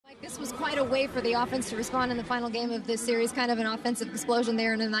to wait for the offense to respond in the final game of this series, kind of an offensive explosion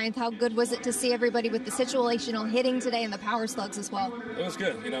there in the ninth. How good was it to see everybody with the situational hitting today and the power slugs as well? It was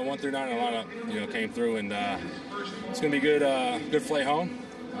good. 1 through 9, a lot of came through, and it's going to be good. Good play home.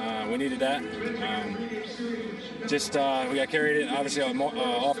 We needed that. We got carried it obviously on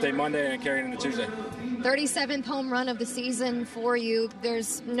off day Monday and carried it into Tuesday. 37th home run of the season for you.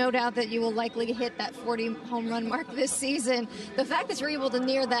 There's no doubt that you will likely hit that 40 home run mark this season. The fact that you're able to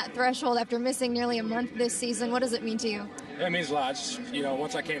near that threshold after missing nearly a month this season, what does it mean to you? Yeah, it means a lot. Just,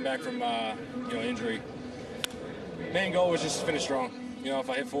 once I came back from injury, main goal was just to finish strong. If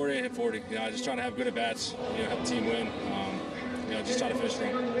I hit 40, I hit 40. Just trying to have good at bats. Help the team win. Just try to finish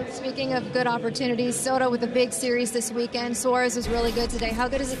strong. Speaking of good opportunities, Soto with a big series this weekend. Suarez was really good today. How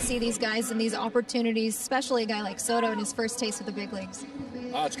good does it see these guys and these opportunities, especially a guy like Soto in his first taste of the big leagues?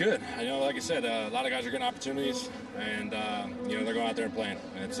 It's good. Like I said, a lot of guys are getting opportunities, and they're going out there and playing.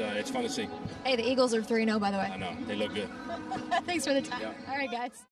 It's fun to see. Hey, the Eagles are 3-0, by the way. I know. They look good. Thanks for the time. Yeah. All right, guys.